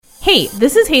Hey,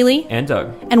 this is Haley and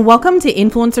Doug, and welcome to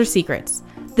Influencer Secrets.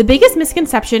 The biggest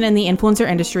misconception in the influencer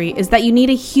industry is that you need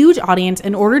a huge audience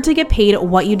in order to get paid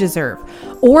what you deserve,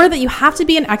 or that you have to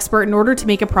be an expert in order to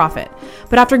make a profit.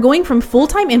 But after going from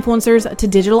full-time influencers to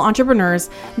digital entrepreneurs,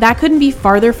 that couldn't be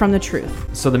farther from the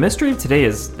truth. So the mystery of today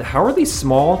is, how are these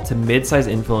small to mid-sized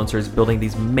influencers building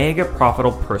these mega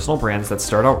profitable personal brands that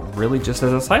start out really just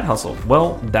as a side hustle?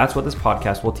 Well, that's what this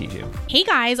podcast will teach you. Hey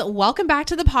guys, welcome back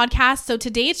to the podcast. So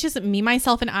today it's just me,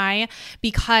 myself, and I,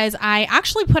 because I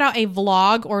actually put out a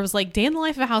vlog, or it was like day in the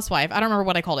life of a housewife. I don't remember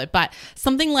what I called it, but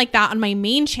something like that on my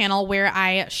main channel where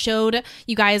I showed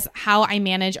you guys how I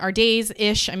manage our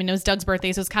days-ish. I mean, it was Doug's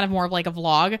birthday, so it's kind of more of like a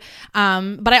vlog.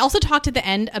 But I also talked at the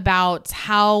end about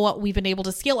how we've been able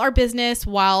to scale our business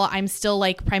while I'm still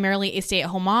like primarily a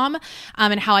stay-at-home mom,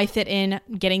 and how I fit in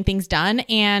getting things done.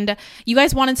 And you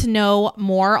guys wanted to know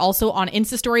more also on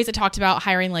Insta stories. I talked about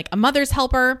hiring like a mother's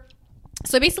helper.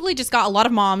 So I basically just got a lot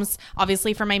of moms,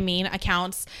 obviously from my main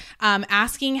accounts,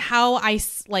 asking how I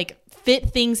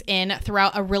fit things in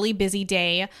throughout a really busy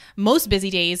day, most busy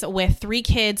days with 3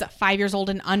 kids, 5 years old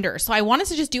and under. So I wanted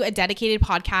to just do a dedicated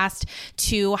podcast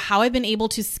to how I've been able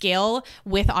to scale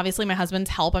with obviously my husband's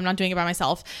help. I'm not doing it by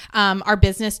myself. Our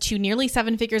business to nearly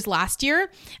 7 figures last year.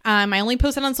 I only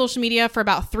posted on social media for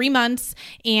about 3 months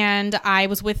and I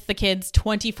was with the kids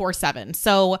 24/7.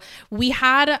 So we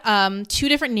had 2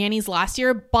 different nannies last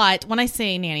year, but when I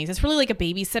say nannies, it's really like a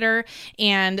babysitter.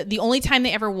 And the only time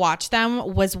they ever watched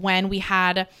them was when we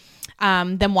had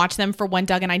them watch them for when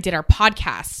Doug and I did our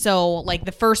podcast. So like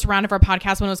the first round of our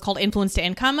podcast, when it was called Influence to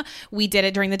Income, we did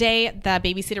it during the day. The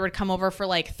babysitter would come over for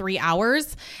like 3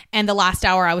 hours. And the last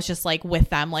hour I was just like with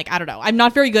them. Like, I don't know. I'm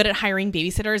not very good at hiring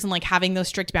babysitters and like having those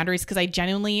strict boundaries because I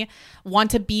genuinely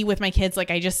want to be with my kids. Like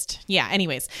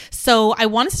anyways. So I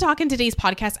wanted to talk in today's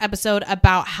podcast episode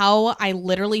about how I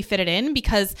literally fit it in,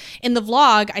 because in the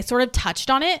vlog, I sort of touched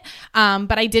on it.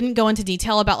 But I didn't go into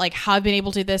detail about like how I've been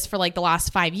able to do this for like the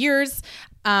last 5 years.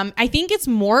 I think it's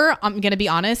more, I'm going to be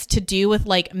honest, to do with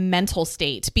like mental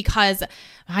state, because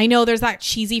I know there's that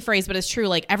cheesy phrase, but it's true.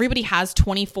 Like everybody has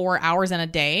 24 hours in a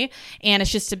day, and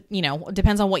it's just,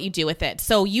 depends on what you do with it.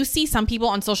 So you see some people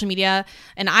on social media,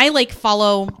 and I like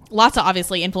follow lots of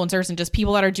obviously influencers and just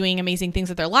people that are doing amazing things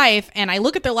with their life. And I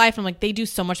look at their life and I'm like, they do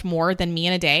so much more than me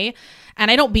in a day. And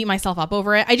I don't beat myself up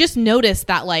over it. I just noticed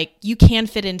that like you can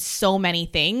fit in so many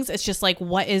things. It's just like,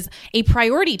 what is a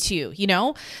priority to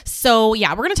you, So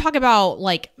yeah, we're going to talk about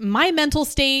like my mental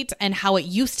state and how it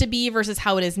used to be versus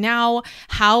how it is now,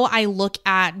 how I look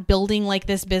at building like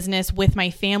this business with my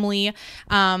family,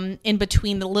 in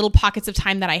between the little pockets of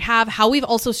time that I have, how we've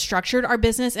also structured our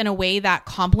business in a way that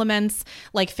complements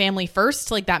like family first,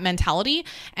 like that mentality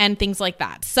and things like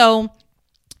that. So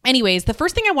anyways, the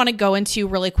first thing I want to go into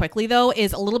really quickly though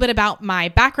is a little bit about my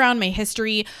background, my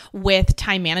history with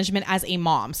time management as a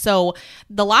mom. So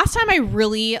the last time I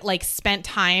really like spent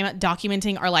time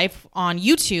documenting our life on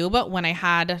YouTube when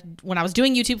I was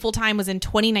doing YouTube full time was in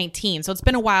 2019. So it's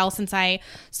been a while since I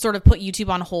sort of put YouTube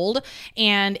on hold.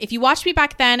 And if you watched me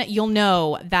back then, you'll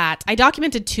know that I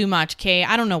documented too much. Okay.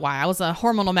 I don't know why. I was a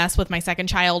hormonal mess with my second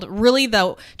child. Really,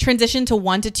 the transition to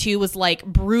 1 to 2 was like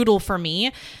brutal for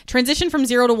me. Transition from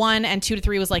 0 to 1 and 2 to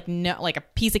 3 was like a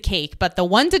piece of cake, but the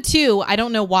 1 to 2, I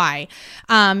don't know why.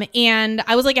 And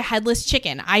I was like a headless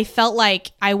chicken. I felt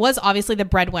like I was obviously the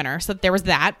breadwinner, so there was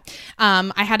that.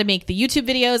 I had to make the YouTube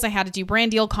videos. I had to do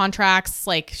brand deal contracts,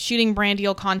 like shooting brand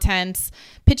deal content,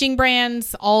 pitching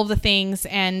brands, all of the things,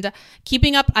 and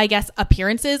keeping up, I guess,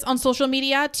 appearances on social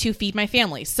media to feed my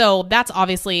family. So that's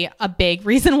obviously a big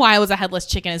reason why I was a headless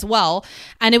chicken as well.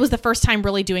 And it was the first time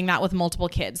really doing that with multiple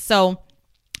kids. So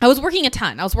I was working a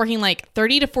ton. I was working like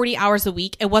 30 to 40 hours a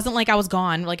week. It wasn't like I was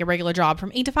gone like a regular job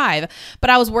from 8 to 5, but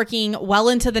I was working well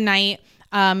into the night,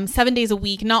 7 days a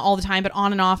week, not all the time, but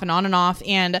on and off and on and off.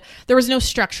 And there was no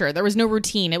structure. There was no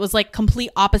routine. It was like complete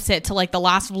opposite to like the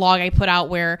last vlog I put out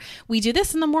where we do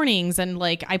this in the mornings and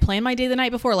like I plan my day the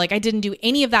night before. Like I didn't do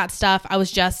any of that stuff. I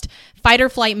was just fight or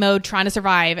flight mode, trying to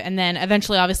survive. And then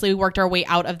eventually, obviously, we worked our way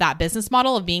out of that business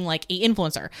model of being like an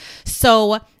influencer.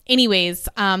 So anyways,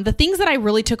 the things that I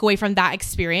really took away from that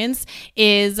experience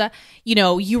is,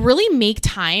 you really make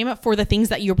time for the things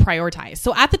that you prioritize.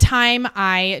 So at the time,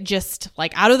 I just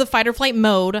like out of the fight or flight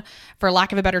mode, for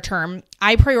lack of a better term,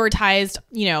 I prioritized,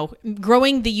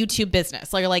 growing the YouTube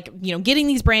business, like, getting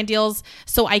these brand deals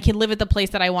so I can live at the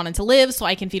place that I wanted to live, so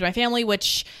I can feed my family,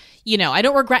 which I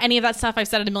don't regret any of that stuff. I've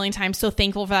said it a million times. So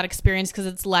thankful for that experience because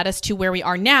it's led us to where we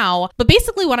are now. But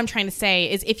basically what I'm trying to say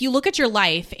is if you look at your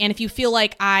life and if you feel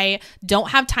like I don't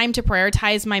have time to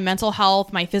prioritize my mental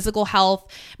health, my physical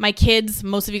health, my kids,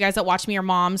 most of you guys that watch me are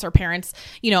moms or parents,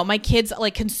 my kids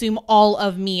like consume all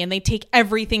of me and they take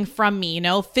everything from me,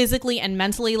 physically and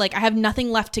mentally, like I have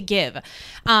nothing left to give.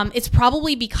 It's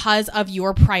probably because of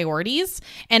your priorities.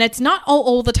 And it's not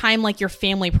all the time like your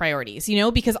family priorities,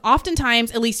 because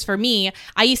oftentimes, at least for me,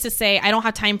 I used to say I don't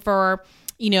have time for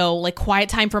like quiet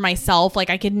time for myself.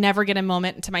 Like I could never get a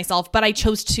moment to myself, but I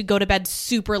chose to go to bed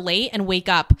super late and wake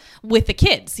up with the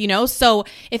kids, So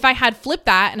if I had flipped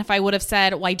that and if I would have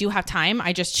said, well, I do have time,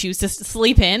 I just choose to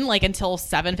sleep in like until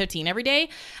 7:15 every day,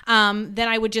 then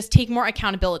I would just take more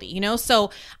accountability, So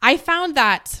I found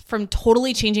that from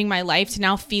totally changing my life to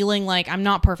now feeling like I'm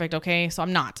not perfect. Okay. So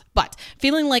I'm not, but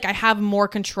feeling like I have more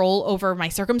control over my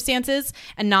circumstances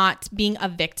and not being a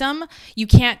victim. You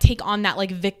can't take on that like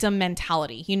victim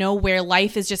mentality, where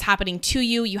life is just happening to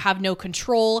you. You have no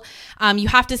control. You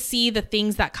have to see the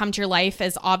things that come to your life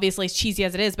as obviously as cheesy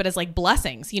as it is, but as like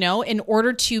blessings, in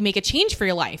order to make a change for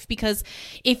your life. Because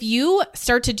if you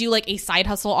start to do like a side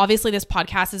hustle, obviously this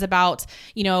podcast is about,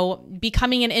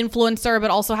 becoming an influencer, but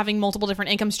also having multiple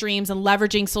different income streams and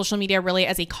leveraging social media really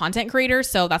as a content creator.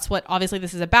 So that's what obviously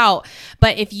this is about.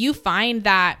 But if you find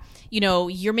that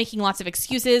you're making lots of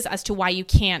excuses as to why you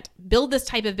can't build this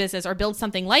type of business or build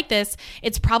something like this,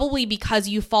 it's probably because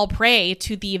you fall prey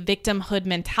to the victimhood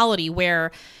mentality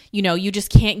where, you just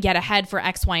can't get ahead for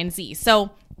X, Y, and Z.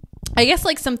 So I guess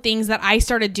like some things that I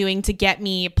started doing to get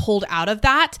me pulled out of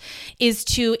that is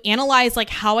to analyze like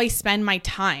how I spend my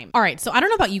time. All right. So I don't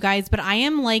know about you guys, but I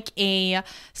am like a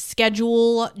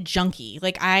schedule junkie.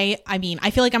 Like I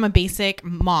feel like I'm a basic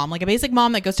mom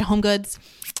that goes to Home Goods.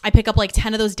 I pick up like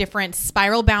 10 of those different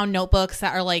spiral bound notebooks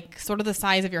that are like sort of the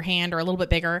size of your hand or a little bit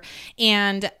bigger.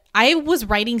 And I was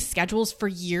writing schedules for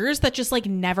years that just like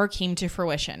never came to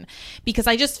fruition because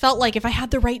I just felt like if I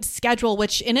had the right schedule,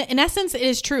 which in essence it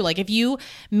is true. Like if you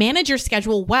manage your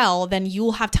schedule well, then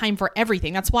you'll have time for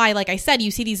everything. That's why, like I said,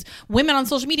 you see these women on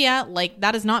social media, like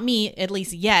that is not me, at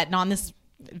least yet, not in this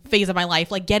phase of my life,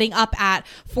 like getting up at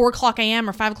 4:00 a.m.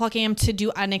 or 5:00 a.m. to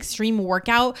do an extreme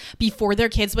workout before their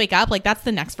kids wake up. Like that's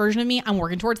the next version of me. I'm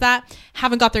working towards that.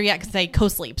 Haven't got there yet because I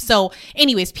co-sleep. So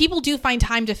anyways, people do find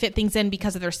time to fit things in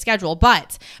because of their schedule.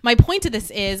 But my point to this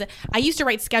is I used to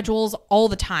write schedules all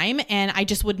the time and I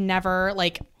just would never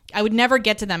I would never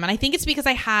get to them. And I think it's because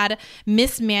I had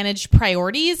mismanaged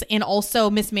priorities and also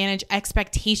mismanaged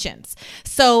expectations.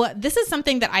 So this is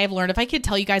something that I have learned. If I could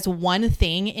tell you guys one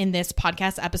thing in this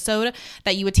podcast episode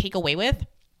that you would take away with,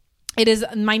 it is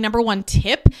my number one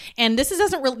tip. And this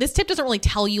tip doesn't really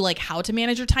tell you like how to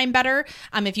manage your time better.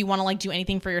 If you want to like do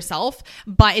anything for yourself,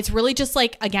 but it's really just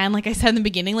like, again, like I said in the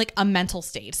beginning, like a mental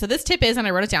state. So this tip is, and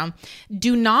I wrote it down,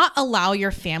 do not allow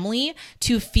your family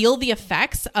to feel the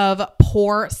effects of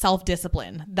poor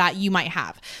self-discipline that you might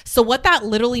have. So what that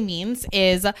literally means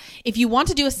is if you want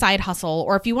to do a side hustle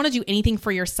or if you want to do anything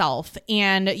for yourself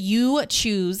and you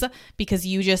choose, because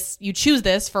you choose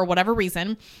this for whatever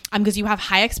reason, because you have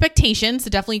high expectations. So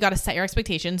definitely you got to set your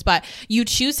expectations, but you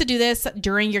choose to do this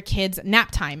during your kid's nap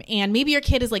time. And maybe your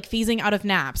kid is like phasing out of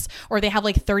naps or they have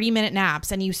like 30-minute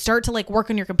naps and you start to like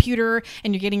work on your computer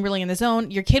and you're getting really in the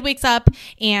zone. Your kid wakes up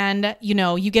and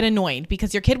you get annoyed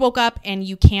because your kid woke up and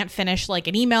you can't finish like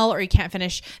an email or you can't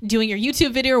finish doing your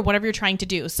YouTube video or whatever you're trying to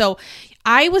do. So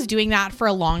I was doing that for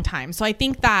a long time. So I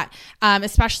think that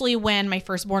especially when my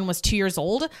firstborn was 2 years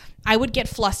old, I would get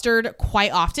flustered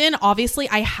quite often. Obviously,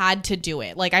 I had to do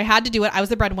it. Like I had to do it. I was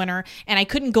the breadwinner and I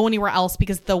couldn't go anywhere else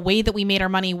because the way that we made our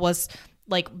money was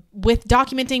like with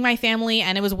documenting my family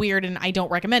and it was weird and I don't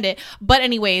recommend it, but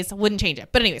anyways, wouldn't change it.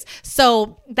 But anyways,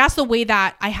 so that's the way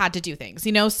that I had to do things,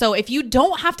 So if you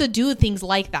don't have to do things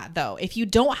like that though, if you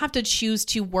don't have to choose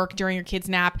to work during your kid's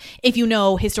nap, if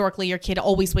historically your kid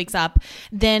always wakes up,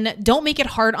 then don't make it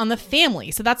hard on the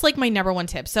family. So that's like my number one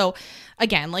tip. So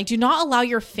again, like do not allow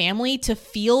your family to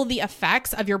feel the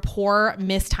effects of your poor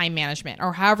missed time management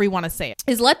or however you want to say it.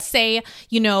 Is let's say,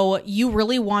 you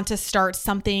really want to start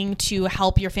something to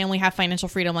help your family have financial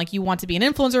freedom. Like you want to be an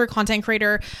influencer or content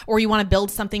creator, or you want to build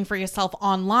something for yourself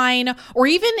online, or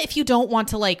even if you don't want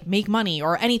to like make money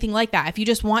or anything like that, if you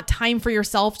just want time for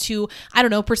yourself to,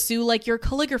 pursue like your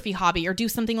calligraphy hobby or do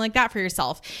something like that for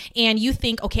yourself. And you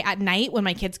think, okay, at night when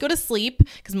my kids go to sleep,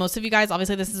 because most of you guys,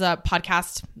 obviously this is a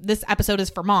podcast, this episode episode is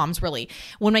for moms, really.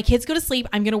 When my kids go to sleep,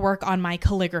 I'm going to work on my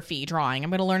calligraphy drawing. I'm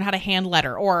going to learn how to hand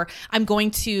letter, or I'm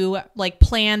going to like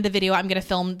plan the video I'm going to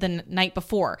film the night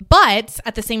before. But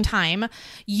at the same time,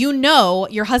 you know,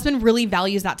 your husband really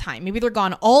values that time. Maybe they're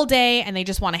gone all day and they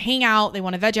just want to hang out. They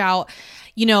want to veg out.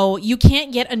 You know, you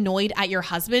can't get annoyed at your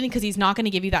husband because he's not going to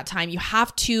give you that time. You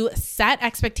have to set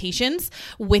expectations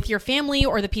with your family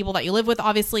or the people that you live with,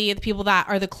 obviously, the people that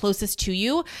are the closest to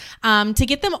you, to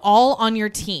get them all on your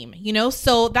team, you know?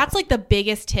 So that's like the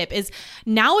biggest tip is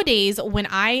nowadays when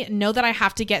I know that I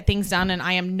have to get things done and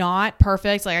I am not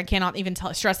perfect, like I cannot even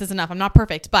stress this enough. I'm not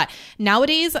perfect, but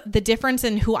nowadays the difference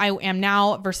in who I am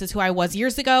now versus who I was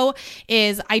years ago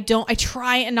is I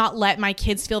try and not let my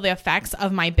kids feel the effects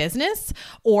of my business,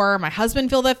 or my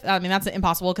husband feel that. I mean, that's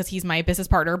impossible because he's my business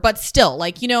partner, but still,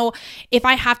 like, you know, if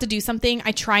I have to do something,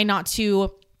 I try not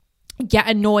to get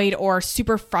annoyed or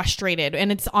super frustrated.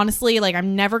 And it's honestly like,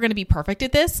 I'm never going to be perfect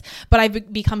at this, but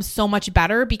I've become so much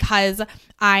better because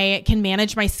I can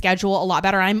manage my schedule a lot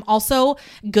better. I'm also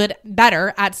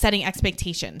better at setting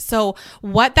expectations. So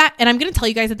and I'm going to tell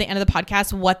you guys at the end of the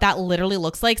podcast what that literally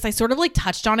looks like. So I sort of like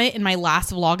touched on it in my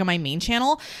last vlog on my main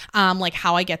channel, like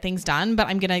how I get things done, but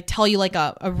I'm going to tell you like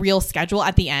a real schedule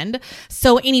at the end.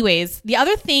 So anyways, the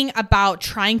other thing about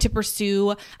trying to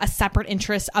pursue a separate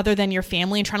interest other than your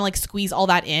family and trying to like squeeze all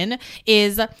that in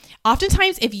is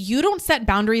oftentimes if you don't set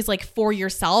boundaries like for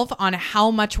yourself on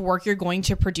how much work you're going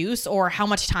to produce or how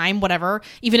much time, whatever,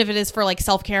 even if it is for like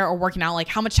self-care or working out, like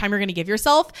how much time you're going to give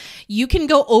yourself, you can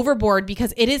go overboard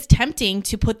because it is tempting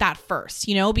to put that first,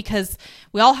 you know, because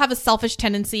we all have a selfish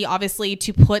tendency, obviously,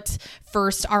 to put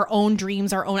first our own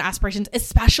dreams, our own aspirations,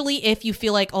 especially if you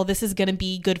feel like, oh, this is going to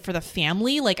be good for the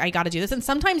family. Like I got to do this. And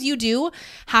sometimes you do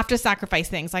have to sacrifice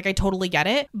things. Like I totally get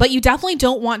it, but you definitely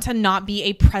don't want to not be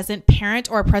a present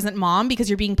parent or a present mom because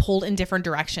you're being pulled in different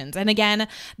directions. And again,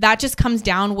 that just comes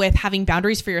down with having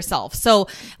boundaries for yourself. So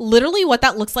literally what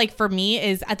that looks like for me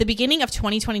is at the beginning of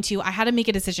 2022, I had to make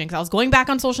a decision because I was going back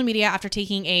on social media after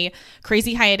taking a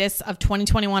crazy hiatus of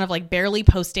 2021 of like barely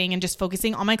posting and just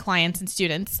focusing on my clients and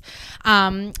students.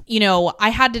 You know, I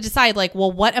had to decide like,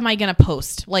 well, what am I going to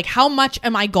post? Like, how much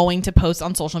am I going to post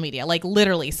on social media? Like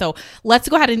literally. So let's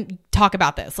go ahead and talk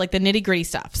about this, like the nitty gritty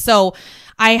stuff. So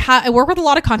I work with a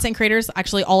lot of content creators.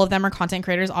 Actually, all of them are content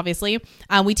creators, obviously.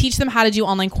 We teach them how to do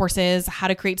online courses, how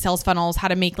to create sales funnels, how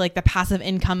to make like the passive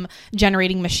income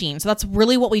generating machine. So that's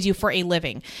really what we do for a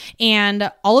living.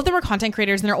 And all of them are content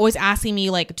creators. And they're always asking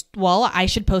me like, well, I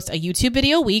should post a YouTube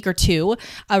video a week or two,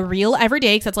 a reel every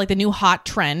day, because that's like the new hot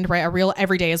trend, right? A reel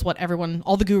every day is what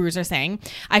all the gurus are saying.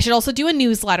 I should also do a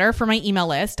newsletter for my email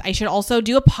list. I should also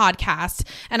do a podcast.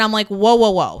 And I'm like,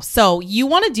 whoa. So you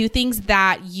want to do things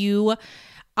that you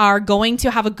are going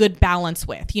to have a good balance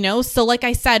with, you know? So like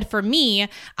I said, for me,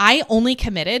 I only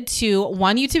committed to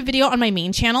one YouTube video on my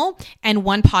main channel and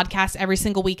one podcast every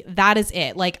single week. That is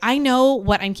it. Like I know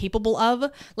what I'm capable of,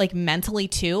 like mentally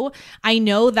too. I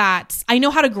know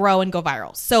how to grow and go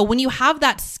viral. So when you have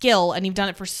that skill and you've done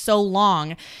it for so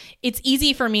long, it's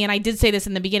easy for me. And I did say this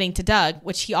in the beginning to Doug,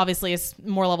 which he obviously is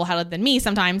more level-headed than me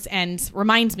sometimes and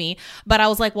reminds me, but I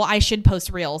was like, well, I should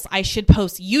post reels. I should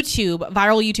post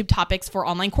viral YouTube topics for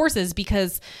online courses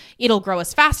because it'll grow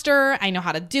us faster. I know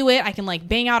how to do it. I can like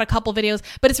bang out a couple videos,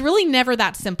 but it's really never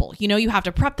that simple. You know, you have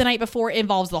to prep the night before. It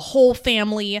involves the whole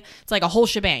family. It's like a whole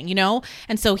shebang, you know?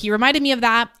 And so he reminded me of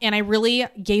that. And I really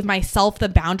gave myself the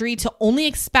boundary to only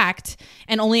expect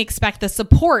the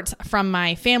support from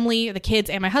my family, the kids,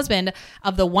 and my husband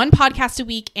of the one podcast a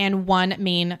week and one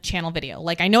main channel video.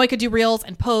 Like I know I could do reels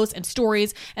and posts and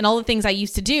stories and all the things I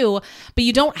used to do, but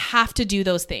you don't have to do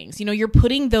those things. You know, you're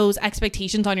putting those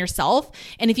expectations on yourself.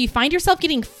 And if you find yourself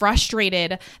getting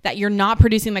frustrated that you're not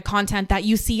producing the content that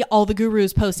you see all the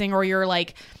gurus posting, or you're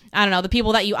like, I don't know, the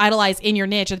people that you idolize in your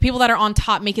niche, or the people that are on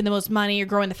top making the most money or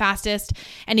growing the fastest.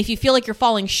 And if you feel like you're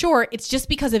falling short, it's just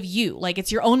because of you. Like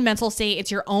it's your own mental state.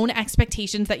 It's your own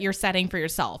expectations that you're setting for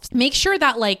yourself. Make sure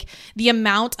that like the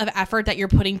amount of effort that you're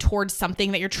putting towards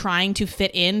something that you're trying to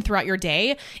fit in throughout your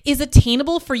day is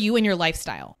attainable for you and your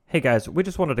lifestyle. Hey guys, we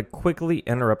just wanted to quickly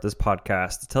interrupt this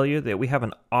podcast to tell you that we have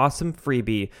an awesome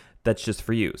freebie that's just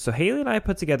for you. So Haley and I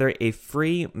put together a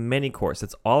free mini course.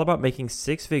 It's all about making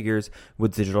 6 figures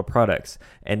with digital products.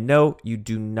 And no, you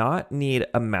do not need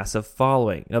a massive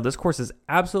following. Now, this course is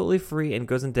absolutely free and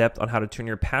goes in depth on how to turn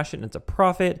your passion into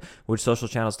profit, which social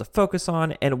channels to focus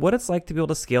on, and what it's like to be able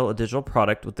to scale a digital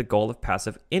product with the goal of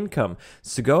passive income.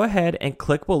 So go ahead and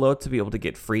click below to be able to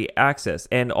get free access.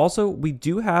 And also, we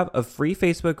do have a free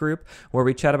Facebook group where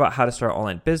we chat about how to start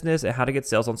online business and how to get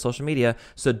sales on social media.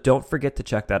 So don't forget to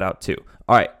check that out too.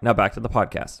 All right, now back to the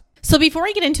podcast. So before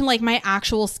I get into like my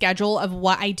actual schedule of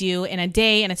what I do in a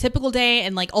day, in a typical day,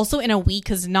 and like also in a week,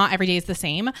 because not every day is the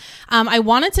same, I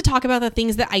wanted to talk about the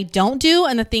things that I don't do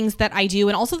and the things that I do,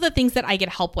 and also the things that I get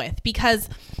help with. Because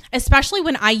especially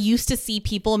when I used to see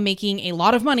people making a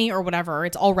lot of money or whatever,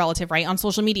 it's all relative, right? On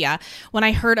social media, when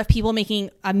I heard of people making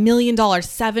 $1 million,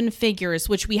 7 figures,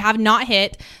 which we have not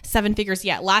hit 7 figures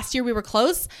yet. Last year we were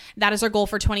close. That is our goal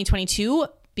for 2022.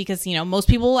 Because, you know, most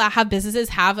people that have businesses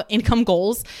have income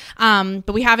goals,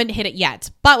 but we haven't hit it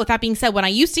yet. But with that being said, when I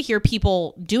used to hear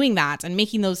people doing that and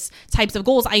making those types of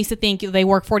goals, I used to think they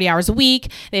work 40 hours a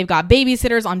week. They've got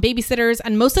babysitters on babysitters,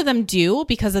 and most of them do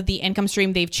because of the income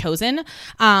stream they've chosen.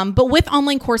 But with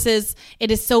online courses, it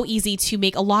is so easy to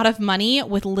make a lot of money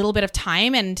with a little bit of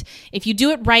time. And if you do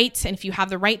it right, and if you have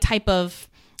the right type of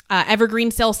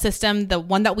evergreen sales system, the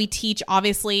one that we teach,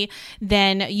 obviously,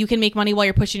 then you can make money while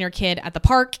you're pushing your kid at the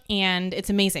park, and it's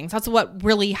amazing. So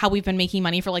that's how we've been making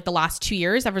money for like the last 2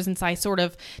 years, ever since I sort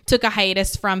of took a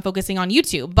hiatus from focusing on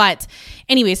YouTube. But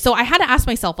anyway, so I had to ask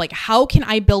myself, like, how can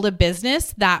I build a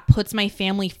business that puts my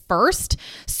family first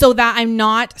so that I'm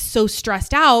not so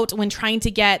stressed out when trying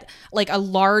to get like a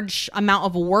large amount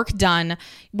of work done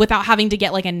without having to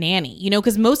get like a nanny, you know,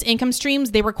 because most income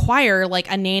streams, they require like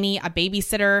a nanny, a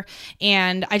babysitter,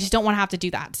 and I just don't want to have to do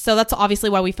that. So that's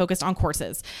obviously why we focused on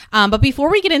courses. But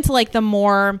before we get into like the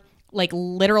more like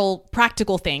literal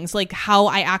practical things, like how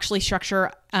I actually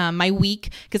structure my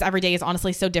week, because every day is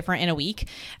honestly so different in a week,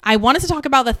 I wanted to talk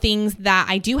about the things that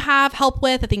I do have help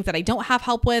with, the things that I don't have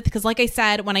help with. Because like I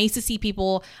said, when I used to see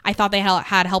people, I thought they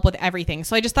had help with everything.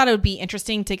 So I just thought it would be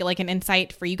interesting to get like an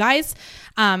insight for you guys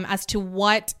as to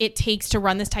what it takes to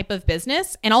run this type of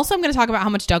business. And also I'm going to talk about how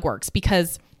much Doug works,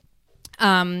 because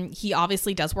he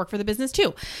obviously does work for the business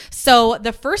too. So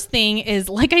the first thing is,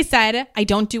 like I said, I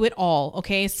don't do it all.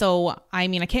 Okay. So, I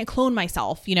mean, I can't clone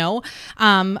myself, you know?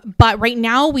 But right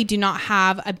now we do not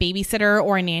have a babysitter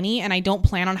or a nanny, and I don't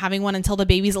plan on having one until the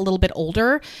baby's a little bit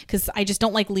older, because I just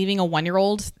don't like leaving a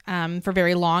 1-year-old, for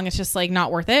very long. It's just like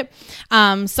not worth it.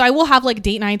 So I will have like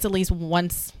date nights at least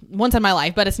once in my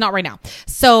life, but it's not right now.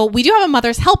 So we do have a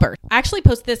mother's helper. I actually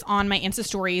posted this on my Insta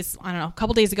stories, I don't know, a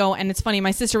couple days ago. And it's funny.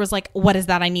 My sister was like, what is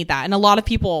that? I need that. And a lot of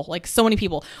people, like so many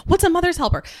people, what's a mother's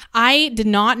helper? I did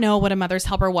not know what a mother's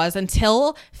helper was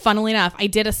until, funnily enough, I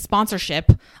did a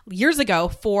sponsorship years ago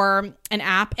for an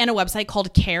app and a website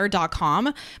called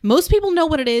care.com. Most people know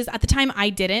what it is. At the time, I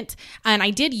didn't. And I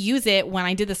did use it when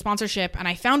I did the sponsorship, and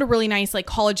I found a really nice like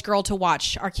college girl to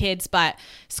watch our kids. But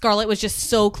Scarlett was just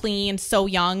so clean, so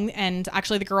young. And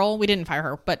actually the girl, we didn't fire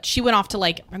her, but she went off to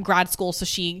like grad school. So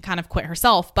she kind of quit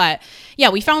herself. But yeah,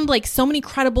 we found like so many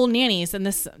credible nannies, and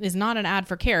this is not an ad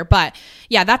for Care, but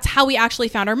yeah, that's how we actually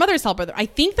found our mother's helper. I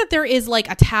think that there is like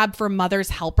a tab for mother's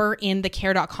helper in the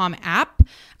care.com app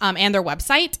and their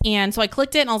website. And so I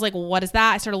clicked it and I was like, well, what is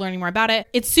that? I started learning more about it.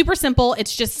 It's super simple.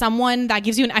 It's just someone that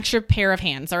gives you an extra pair of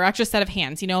hands or extra set of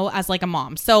hands, you know, as like a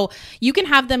mom. So you can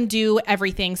have them do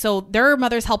everything. So there are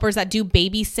mother's helpers that do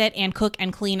babysit and cook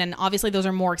and clean. And obviously those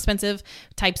are more expensive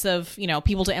types of, you know,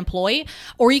 people to employ.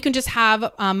 Or you can just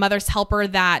have a mother's helper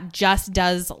that just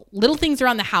does little things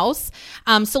around the house.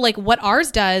 So like what ours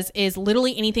does is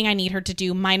literally anything I need her to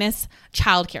do minus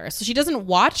childcare. So she doesn't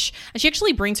watch. She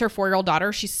actually brings her 4-year-old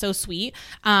daughter. She's so sweet.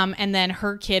 And then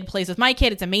her kid plays with my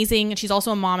kid. It's amazing. She's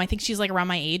also a mom. I think she's like around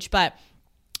my age, but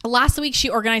last week she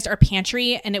organized our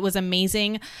pantry and it was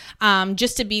amazing.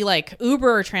 Just to be like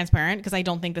uber transparent, because I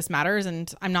don't think this matters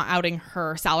and I'm not outing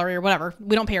her salary or whatever.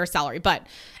 We don't pay her salary, but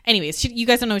anyways, you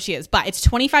guys don't know who she is, but it's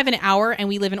 $25 an hour and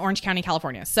we live in Orange County,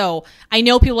 California. So I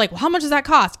know people are like, well, how much does that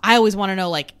cost? I always want to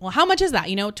know like, well, how much is that?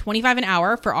 You know, $25 an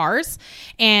hour for ours.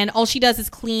 And all she does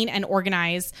is clean and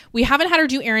organize. We haven't had her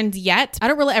do errands yet. I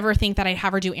don't really ever think that I'd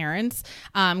have her do errands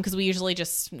because we usually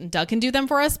just, Doug can do them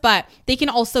for us, but they can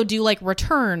also do like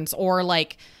returns or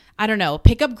like, I don't know,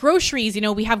 pick up groceries. You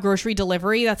know, we have grocery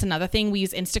delivery. That's another thing. We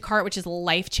use Instacart, which is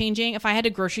life-changing. If I had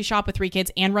a grocery shop with 3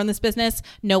 kids and run this business,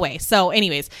 no way. So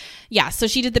anyways, yeah. So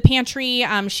she did the pantry.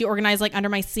 She organized like under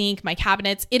my sink, my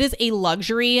cabinets. It is a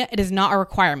luxury. It is not a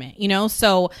requirement, you know?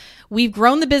 So we've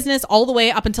grown the business all the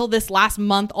way up until this last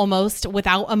month almost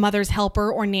without a mother's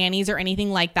helper or nannies or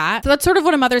anything like that. So that's sort of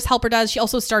what a mother's helper does. She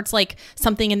also starts like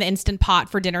something in the Instant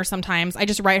Pot for dinner sometimes. I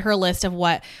just write her a list of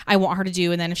what I want her to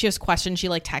do. And then if she has questions, she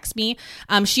like texts me.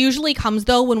 She usually comes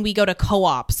though when we go to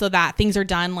co-op so that things are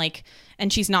done like,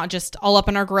 and she's not just all up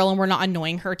on our grill and we're not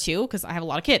annoying her too, because I have a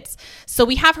lot of kids. So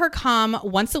we have her come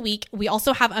once a week. We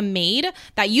also have a maid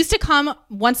that used to come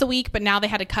once a week, but now they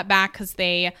had to cut back because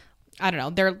they I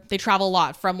don't know, they travel a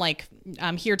lot from like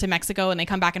here to Mexico, and they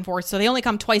come back and forth. So they only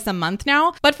come twice a month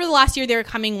now. But for the last year, they were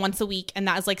coming once a week, and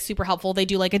that is like super helpful. They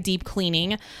do like a deep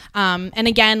cleaning. And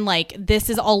again, like this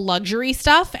is all luxury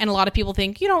stuff. And a lot of people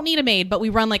think you don't need a maid, but we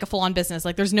run like a full on business.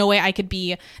 Like there's no way I could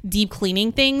be deep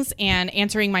cleaning things and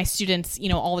answering my students,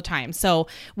 all the time. So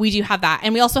we do have that.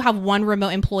 And we also have one remote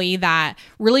employee that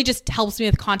really just helps me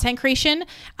with content creation.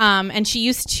 And she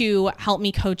used to help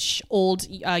me coach old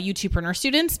YouTubepreneur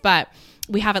students, but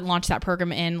we haven't launched that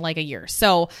program in like a year.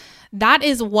 So that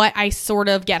is what I sort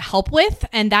of get help with.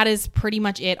 And that is pretty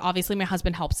much it. Obviously, my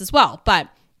husband helps as well. But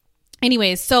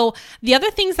anyways, so the other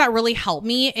things that really help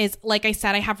me is, like I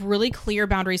said, I have really clear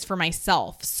boundaries for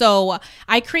myself. So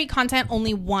I create content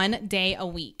only one day a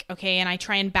week, okay? And I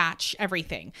try and batch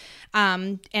everything.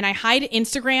 And I hide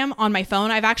Instagram on my phone.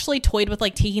 I've actually toyed with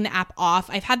like taking the app off.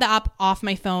 I've had the app off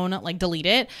my phone, like delete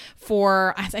it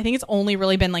for, I think it's only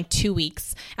really been like 2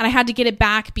 weeks. And I had to get it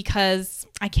back because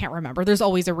I can't remember. There's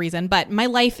always a reason, but my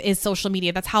life is social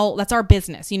media. That's our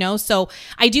business, So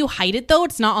I do hide it though.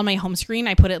 It's not on my home screen.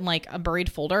 I put it in like a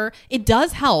buried folder. It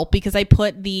does help because I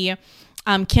put the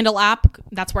Kindle app,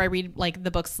 that's where I read like the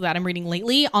books that I'm reading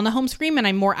lately, on the home screen, and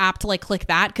I'm more apt to like click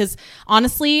that because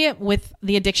honestly, with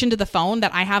the addiction to the phone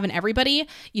that I have and everybody,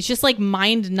 it's just like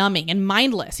mind numbing and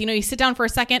mindless. You sit down for a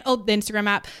second, the Instagram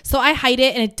app. So I hide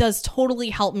it, and it does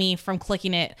totally help me from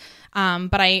clicking it.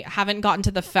 But I haven't gotten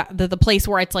to the place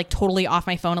where it's like totally off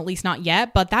my phone, at least not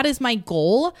yet. But that is my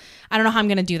goal. I don't know how I'm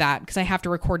going to do that because I have to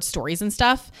record stories and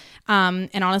stuff. And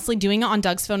honestly, doing it on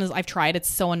Doug's phone I've tried. It's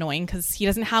so annoying because he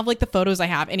doesn't have like the photos I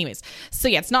have. Anyways, so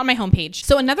yeah, it's not on my homepage.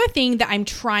 So another thing that I'm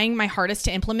trying my hardest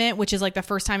to implement, which is like the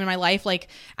first time in my life, like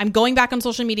I'm going back on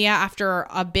social media after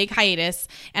a big hiatus,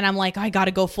 and I'm like, I got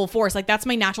to go full force. Like that's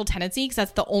my natural tendency because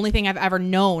that's the only thing I've ever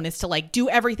known is to like do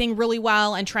everything really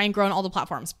well and try and grow on all the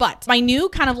platforms. But my new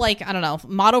kind of like, I don't know,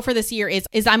 motto for this year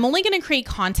is I'm only going to create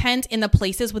content in the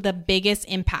places with the biggest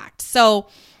impact. So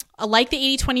like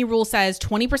the 80-20 rule says,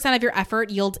 20% of your effort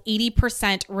yields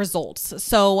 80% results.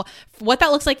 So what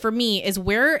that looks like for me is,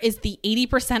 where is the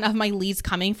 80% of my leads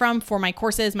coming from for my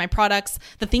courses, my products,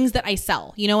 the things that I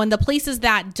sell, and the places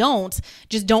that don't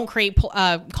create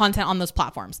content on those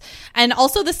platforms. And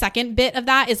also the second bit of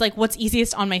that is like what's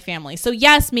easiest on my family. So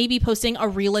yes, maybe posting a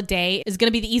reel a day is going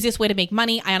to be the easiest way to make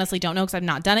money. I honestly don't know because I've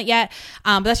not done it yet.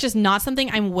 But that's just not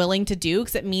something I'm willing to do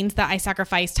because it means that I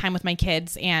sacrifice time with my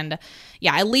kids. And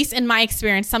yeah, at least in my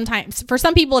experience, sometimes for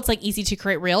some people, it's like easy to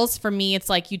create reels. For me, it's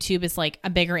like YouTube is like a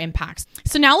bigger impact.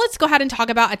 So now let's go ahead and talk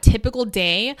about a typical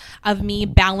day of me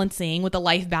balancing with a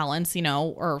life balance,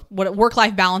 or what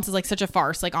work-life balance is like such a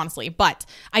farce, like honestly, but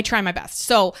I try my best.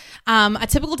 So a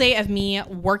typical day of me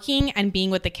working and being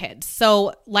with the kids.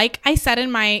 So like I said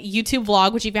in my YouTube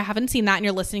vlog, which if you haven't seen that and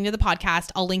you're listening to the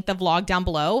podcast, I'll link the vlog down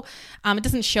below. It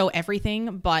doesn't show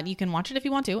everything, but you can watch it if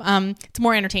you want to. It's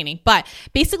more entertaining. But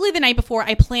basically the night before,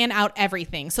 I plan out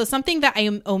everything. So something that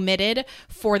I omitted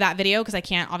for that video, because I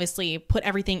can't obviously put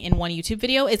everything in one YouTube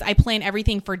video, is I plan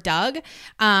everything for Doug.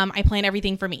 I plan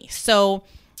everything for me. So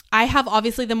I have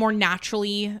obviously I'm more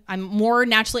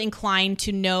naturally inclined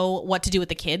to know what to do with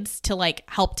the kids to like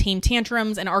help tame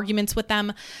tantrums and arguments with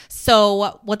them.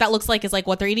 So what that looks like is like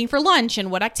what they're eating for lunch and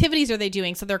what activities are they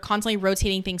doing. So they're constantly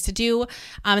rotating things to do.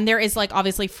 And there is like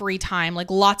obviously free time,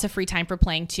 like lots of free time for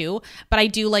playing too. But I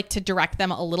do like to direct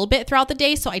them a little bit throughout the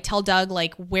day. So I tell Doug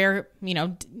like where,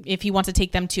 if he wants to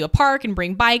take them to a park and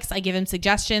bring bikes, I give him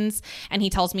suggestions and he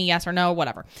tells me yes or no,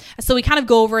 whatever. So we kind of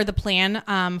go over the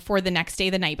plan for the next day,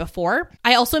 the night before.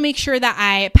 I also make sure that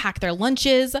I pack their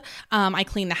lunches. I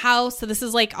clean the house. So this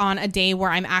is like on a day where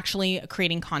I'm actually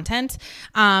creating content.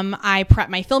 I prep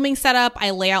my filming setup.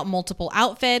 I lay out multiple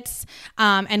outfits.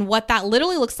 And what that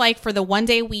literally looks like for the 1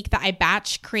 day a week that I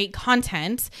batch create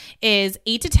content is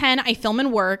 8 to 10, I film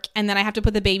and work. And then I have to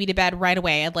put the baby to bed right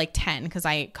away at like 10 because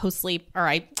I co-sleep or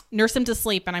I nurse him to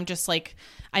sleep. And I'm just like,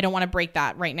 I don't want to break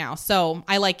that right now. So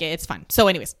I like it. It's fun. So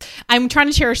anyways, I'm trying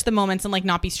to cherish the moments and like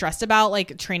not be stressed about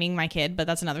like training my kid, but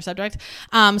that's another subject.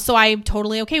 So I'm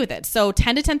totally okay with it. So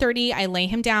 10 to 10:30, I lay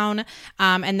him down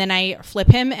and then I flip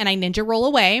him and I ninja roll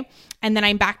away. And then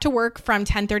I'm back to work from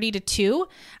 10:30 to 2.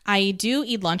 I do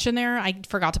eat lunch in there. I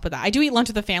forgot to put that. I do eat lunch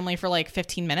with the family for like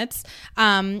 15 minutes.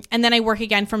 And then I work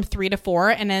again from 3 to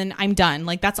 4 and then I'm done.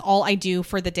 Like that's all I do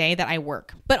for the day that I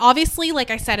work. But obviously, like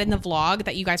I said in the vlog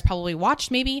that you guys probably watched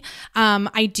maybe baby.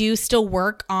 I do still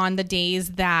work on the days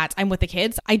that I'm with the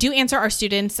kids. I do answer our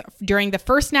students during the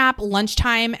first nap,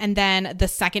 lunchtime, and then the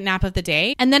second nap of the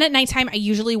day. And then at nighttime, I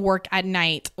usually work at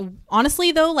night.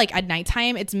 Honestly though, like at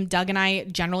nighttime, it's Doug and I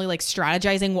generally like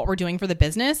strategizing what we're doing for the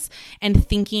business and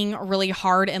thinking really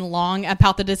hard and long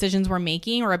about the decisions we're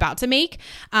making or about to make.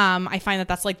 I find that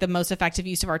that's like the most effective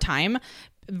use of our time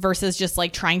versus just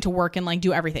like trying to work and like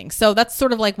do everything. So that's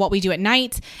sort of like what we do at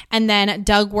night. And then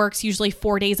Doug works usually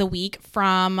 4 days a week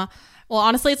from, well,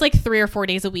 honestly, it's like 3 or 4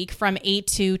 days a week from 8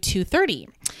 to 2:30.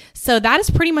 So that is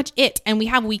pretty much it. And we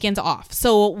have weekends off.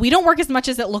 So we don't work as much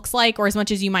as it looks like, or as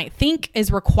much as you might think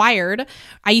is required.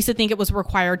 I used to think it was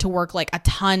required to work like a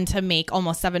ton to make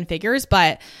almost 7 figures,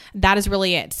 but that is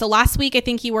really it. So last week, I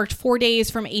think he worked 4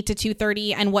 days from 8 to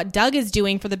 2:30. And what Doug is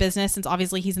doing for the business, since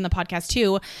obviously he's in the podcast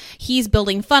too, he's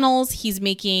building funnels, he's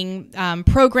making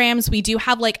programs. We do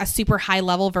have like a super high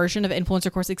level version of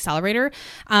Influencer Course Accelerator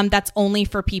that's only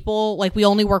for people, like we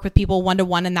only work with people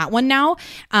one-to-one in that one now,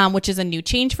 which is a new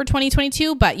change for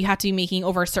 2022, but you have to be making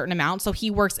over a certain amount. So he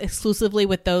works exclusively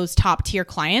with those top tier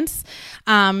clients.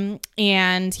 And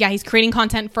yeah, he's creating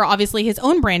content for obviously his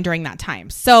own brand during that time.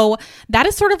 So that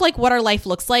is sort of like what our life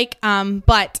looks like.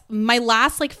 But my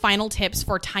last like final tips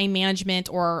for time management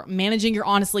or managing your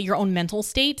own mental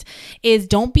state is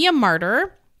don't be a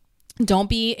martyr. Don't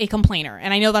be a complainer.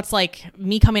 And I know that's like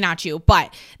me coming at you,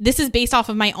 but this is based off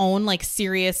of my own like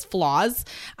serious flaws.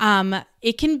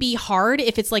 It can be hard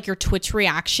if it's like your Twitch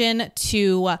reaction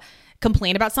to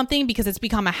complain about something because it's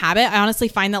become a habit. I honestly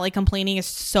find that like complaining is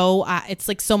so, it's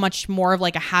like so much more of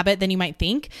like a habit than you might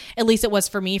think. At least it was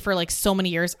for me for like so many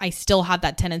years. I still have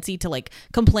that tendency to like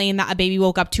complain that a baby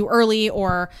woke up too early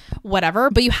or whatever,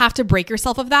 but you have to break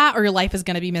yourself of that or your life is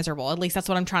going to be miserable. At least that's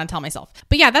what I'm trying to tell myself.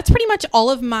 But yeah, that's pretty much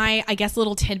all of my, I guess,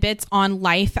 little tidbits on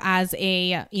life as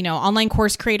a, online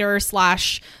course creator /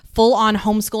 full-on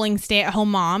homeschooling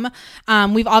stay-at-home mom.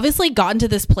 We've obviously gotten to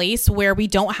this place where we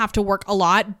don't have to work a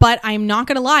lot, but I'm not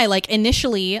going to lie, like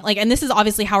initially, like, and this is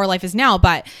obviously how our life is now,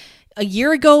 but a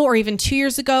year ago or even 2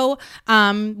 years ago,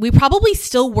 we probably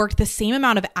still worked the same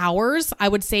amount of hours. I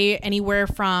would say anywhere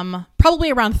from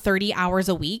probably around 30 hours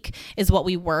a week is what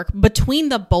we work between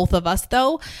the both of us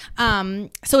though.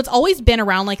 So it's always been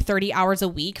around like 30 hours a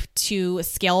week to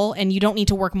scale, and you don't need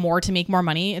to work more to make more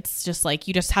money. It's just like,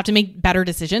 you just have to make better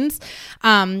decisions.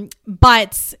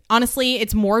 But honestly,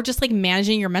 it's more just like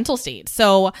managing your mental state.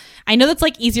 So I know that's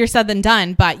like easier said than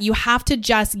done, but you have to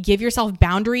just give yourself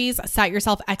boundaries, set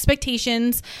yourself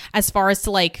expectations as far as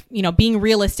to like, being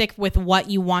realistic with what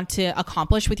you want to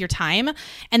accomplish with your time,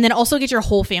 and then also get your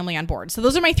whole family on board. So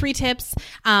those are my 3 tips.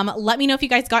 Let me know if you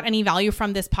guys got any value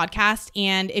from this podcast.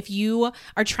 And if you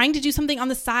are trying to do something on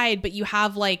the side, but you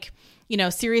have like,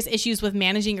 serious issues with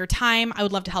managing your time, I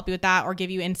would love to help you with that or give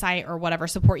you insight or whatever,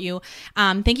 support you.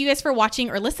 Thank you guys for watching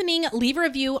or listening. Leave a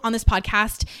review on this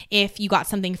podcast if you got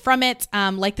something from it.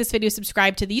 Like this video,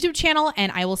 subscribe to the YouTube channel,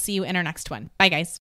 and I will see you in our next one. Bye guys.